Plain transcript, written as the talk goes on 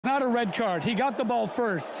not a red card. He got the ball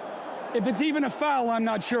first. If it's even a foul, I'm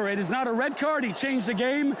not sure. It is not a red card. He changed the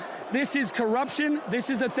game. This is corruption. This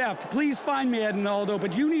is a theft. Please find me, Edinaldo,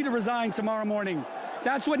 but you need to resign tomorrow morning.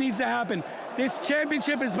 That's what needs to happen. This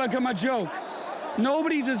championship has become a joke.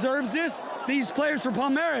 Nobody deserves this. These players for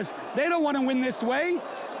Palmeiras, they don't want to win this way.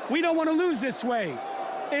 We don't want to lose this way.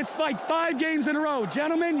 It's like 5 games in a row.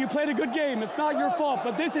 Gentlemen, you played a good game. It's not your fault,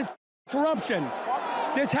 but this is corruption.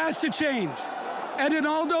 This has to change.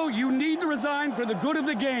 Edinaldo, you need to resign for the good of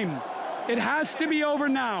the game. It has to be over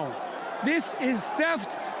now. This is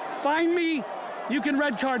theft. Find me. You can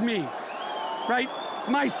red card me. Right? It's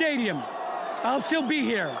my stadium. I'll still be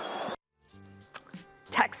here.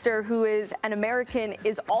 Textor, who is an American,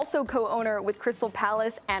 is also co-owner with Crystal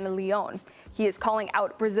Palace and Lyon. He is calling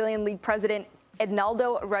out Brazilian League President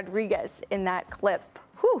Edinaldo Rodrigues in that clip.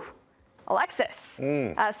 Whew. Alexis,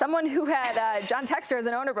 someone who had John Textor as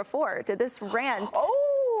an owner before. Did this rant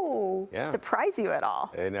surprise you at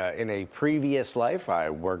all? In a previous life, I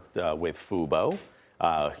worked with Fútbol.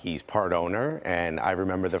 He's part owner, and I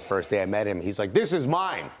remember the first day I met him, he's like, "This is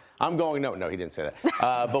mine. I'm going." No, he didn't say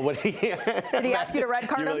that. But what he did he ask you to red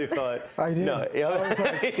card him? You really thought? I did. No,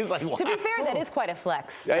 he's like, wow. To be fair, that is quite a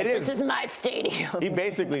flex. It is. This is my stadium. He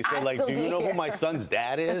basically said, like, "Do you know who my son's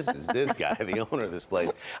dad is? Is this guy, the owner of this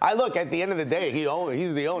place?" I look, at the end of the day,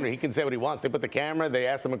 he's the owner. He can say what he wants. They put the camera. They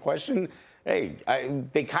asked him a question. Hey,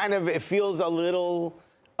 it feels a little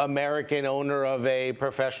American owner of a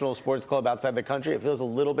professional sports club outside the country. It feels a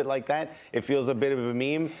little bit like that. It feels a bit of a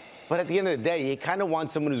meme. But at the end of the day, you kind of want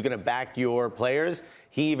someone who's going to back your players.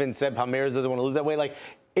 He even said Palmeiras doesn't want to lose that way. Like,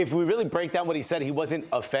 if we really break down what he said, he wasn't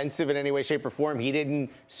offensive in any way, shape, or form. He didn't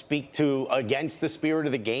speak against the spirit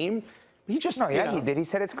of the game. He just, he did. He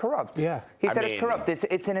said it's corrupt. Yeah. He said it's corrupt.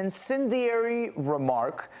 It's an incendiary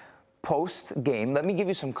remark post-game. Let me give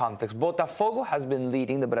you some context. Botafogo has been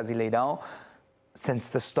leading the Brasileirão since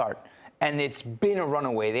the start, and it's been a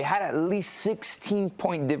runaway. They had at least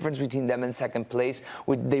 16-point difference between them and second place.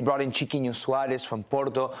 They brought in Chiquinho Suarez from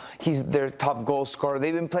Porto. He's their top goal scorer.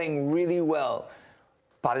 They've been playing really well.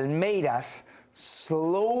 Palmeiras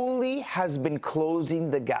slowly has been closing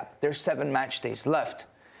the gap. There's 7 match days left.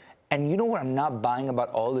 And you know what I'm not buying about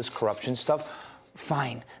all this corruption stuff?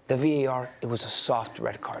 Fine, the VAR, it was a soft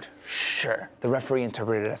red card. Sure, the referee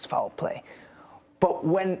interpreted it as foul play. But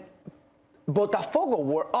when Botafogo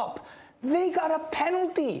were up, they got a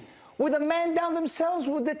penalty with a man down themselves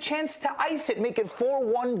with the chance to ice it, make it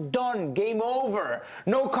 4-1, done, game over,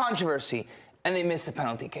 no controversy, and they missed a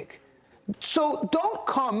penalty kick. So don't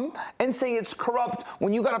come and say it's corrupt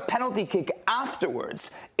when you got a penalty kick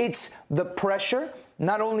afterwards. It's the pressure,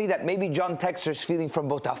 not only that maybe John Textor's feeling from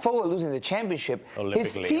Botafogo losing the championship,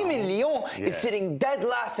 his team in Lyon is sitting dead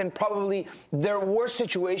last in probably their worst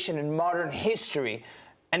situation in modern history,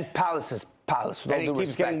 and Palace is Palace. And it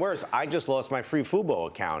keeps getting worse. I just lost my free Fútbol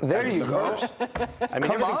account. There you go. I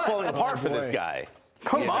mean, everything's falling apart for this guy.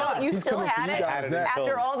 Come on. You still had it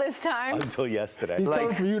after all this time? Until yesterday. He's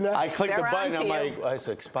coming for you now. I clicked the button, I'm like, oh, it's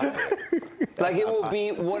expired. Like, it will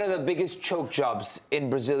be one of the biggest choke jobs in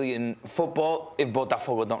Brazilian football if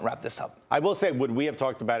Botafogo don't wrap this up. I will say, would we have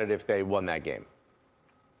talked about it if they won that game?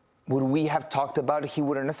 Would we have talked about it? He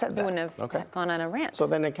wouldn't have said that. He wouldn't have gone on a rant. So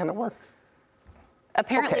then it kind of worked.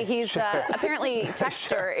 Apparently, apparently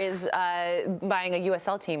Textor is buying a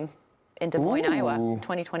USL team in Des Moines, Iowa,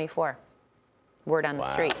 2024. Word on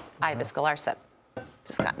the street. Ivis Galarcep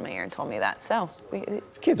just got in my ear and told me that. So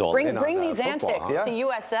this kid's all bring these antics to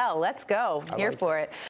USL. Let's go. Here for it.